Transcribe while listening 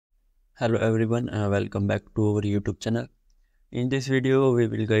Hello everyone, welcome back to our YouTube channel. In this video, we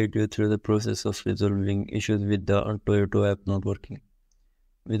will guide you through the process of resolving issues with the Toyota app not working.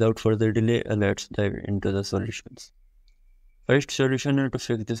 Without further delay, let's dive into the solutions. First solution to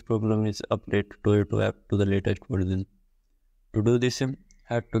fix this problem is update Toyota app to the latest version. To do this,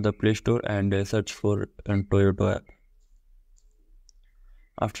 head to the Play Store and search for Toyota app.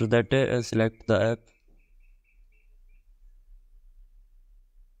 After that, select the app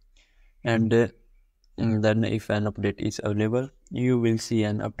and then if an update is available, you will see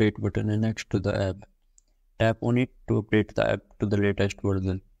an update button next to the app. Tap on it to update the app to the latest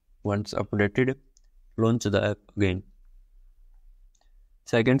version. Once updated, launch the app again.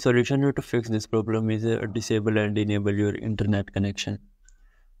 Second solution to fix this problem is disable and enable your internet connection.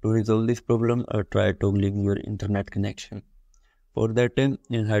 To resolve this problem, try toggling your internet connection. For that,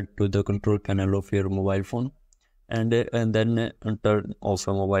 head to the control panel of your mobile phone and then turn off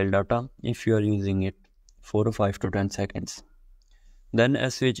mobile data if you are using it for 5 to 10 seconds. Then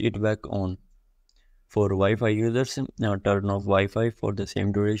switch it back on. For Wi-Fi users, turn off Wi-Fi for the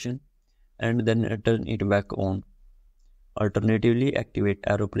same duration and then turn it back on. Alternatively, activate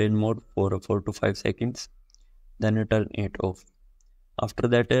aeroplane mode for 4 to 5 seconds, then turn it off. After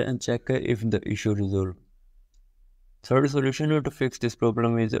that, check if the issue resolved. Third solution to fix this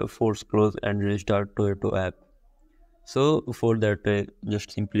problem is force close and restart Toyota app. So for that,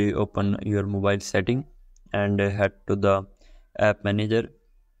 just simply open your mobile setting and head to the app manager.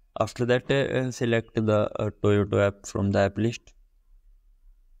 After that, select the Toyota app from the app list.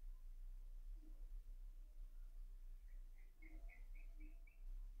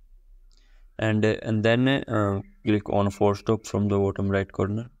 And then click on force stop from the bottom right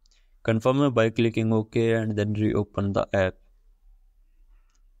corner. Confirm by clicking OK and then reopen the app.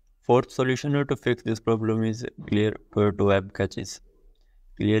 Fourth solution to fix this problem is clear Toyota app caches.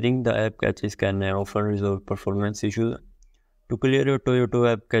 Clearing the app caches can often resolve performance issues. To clear your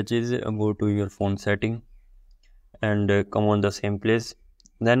Toyota app caches, go to your phone setting and come on the same place.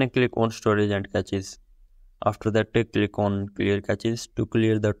 Then click on storage and caches. After that, click on clear caches to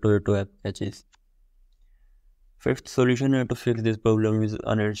clear the Toyota app caches. Fifth solution to fix this problem is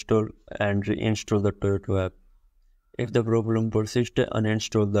uninstall and reinstall the Toyota app. If the problem persists,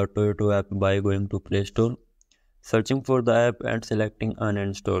 uninstall the Toyota app by going to Play Store, searching for the app and selecting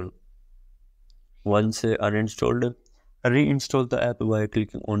uninstall. Once uninstalled, reinstall the app by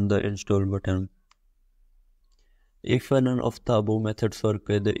clicking on the install button. If none of the above methods work,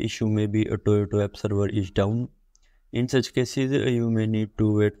 the issue may be a Toyota app server is down. In such cases, you may need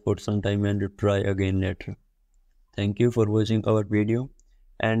to wait for some time and try again later. Thank you for watching our video,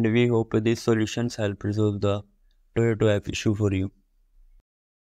 and we hope these solutions help resolve the Toyota app issue for you.